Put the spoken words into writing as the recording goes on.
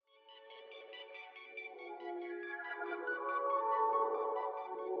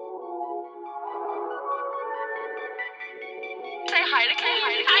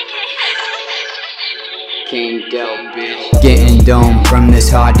King Del, bitch. Getting dome from this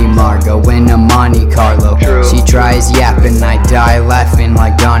haughty Margo in a Monte Carlo. She tries yapping, I die laughing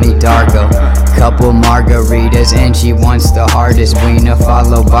like Donnie Darko. Couple margaritas and she wants the hardest wiener,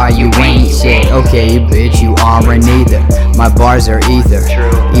 followed by you ain't shit. Okay, bitch, you aren't either. My bars are ether.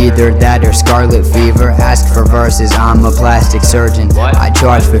 Either that or scarlet fever. Ask for verses, I'm a plastic surgeon. I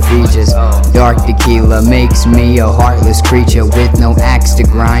charge for features. Dark tequila makes me a heartless creature with no axe to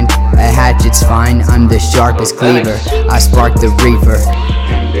grind. A hatchet's fine, I'm the sharpest cleaver. I spark the reaper.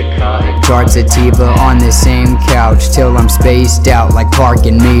 Chart sativa on the same couch till I'm spaced out like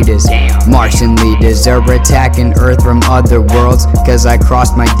parking meters. Martian leaders are attacking Earth from other worlds, cause I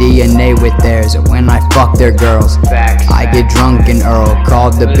crossed my DNA with theirs when I fuck their girls. I get drunk and Earl,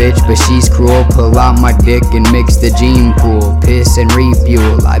 called the bitch but she's cruel. Pull out my dick and mix the gene pool. Piss and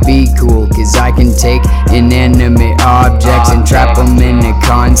refuel, I be cool cause I can take inanimate objects and trap them in a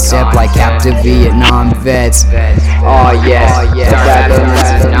concept like captive Vietnam vets. Oh yes,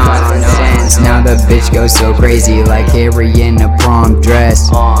 tobacco nonsense. Now the bitch goes so crazy like Harry in a prom dress.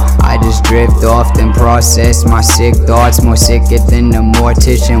 I just drift off then process my sick thoughts, more sicker than a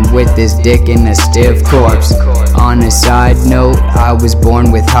mortician with his dick in a stiff corpse. On a side note, I was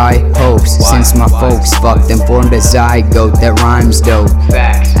born with high hopes, since my folks fucked and formed a zygote that rhymes dope.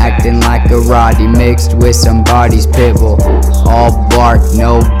 Acting like a Roddy mixed with somebody's pitbull. All bark,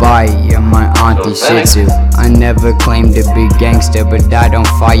 no bite, you're my auntie shih tzu. I never claimed to be gangster, but I don't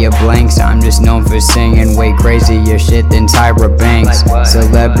fire blanks. I'm just known for singing way crazier shit than Tyra Banks.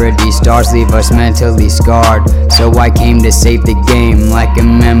 Celebrity stars leave us mentally scarred, so I came to save the game like a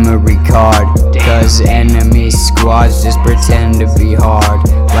memory card. Cause enemy squads just pretend to be hard,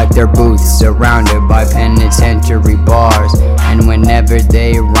 like their booths surrounded by penitentiary bars. And whenever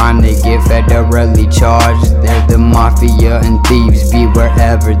they rhyme they get federally charged. They're the mafia and thieves be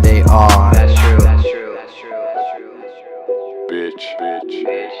wherever they are. That's true. Bitch.